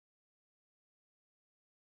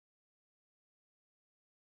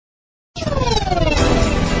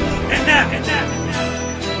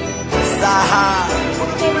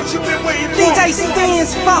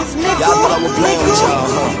Y'all thought I was playing with y'all,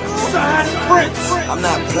 huh? Cyhi The Prynce. I'm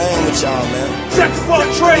not playing with y'all, man. Jack the fuck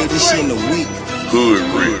I trade. did this shit in a week. Hood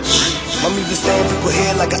rich. My music stand people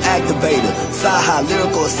here like an activator. Cyhi,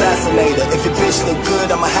 lyrical assassinator. If your bitch look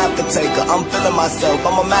good, I'ma have to take her. I'm feeling myself,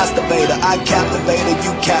 I'm a masturbator. I captivate her,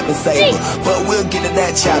 you Captain Saber. But we'll get to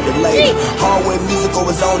that chapter later. Hardware musical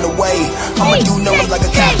is on the way. I'ma do numbers like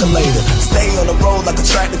a calculator. Stay on the road like a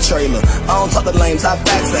tractor trailer. I don't talk to lames, I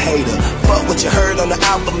facts a hater. Fuck what you heard on the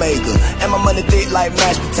Alpha Maker. And my money thick like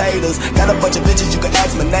mashed potatoes. Got a bunch of bitches, you can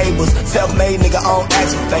ask my neighbors. Self-made nigga, I don't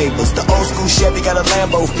ask for favors. The old school Chevy got a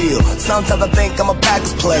Lambo feel. Sometimes I think I'm a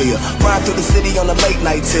Packers player. Ride through the city on a late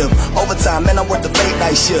night tip. Overtime, man, I work the late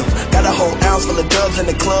night shift. Got a whole ounce full of dubs in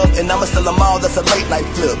the club, and I'ma sell them all, that's a late night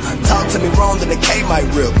flip. Talk to me wrong, then the K might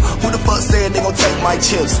rip. Who the fuck said they gon' take my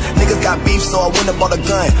chips? Niggas got beef, so I went and bought a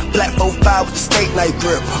gun. Black 4-5 with the steak knife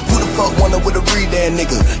grip. Who the fuck wanna with a redan,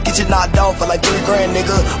 nigga? Get you knocked off for like 3 grand,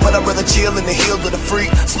 nigga. But I'd rather chill in the hills with a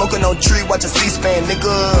freak. Smoking on tree, watch a C-SPAN,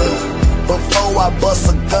 nigga. Before I bust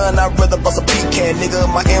a gun, I'd rather bust a pecan, nigga.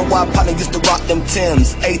 My NY partner used to rock them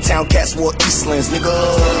Timbs. A-Town cats wore Eastlands, nigga.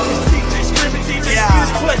 Yeah.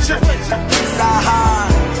 Cyhi.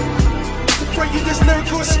 To bring you this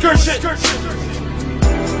lyrical excursion.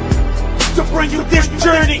 To bring you this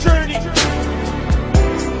journey.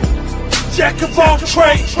 Jack of all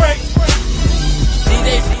trades.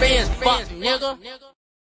 DJ Spinz, fuck nigga.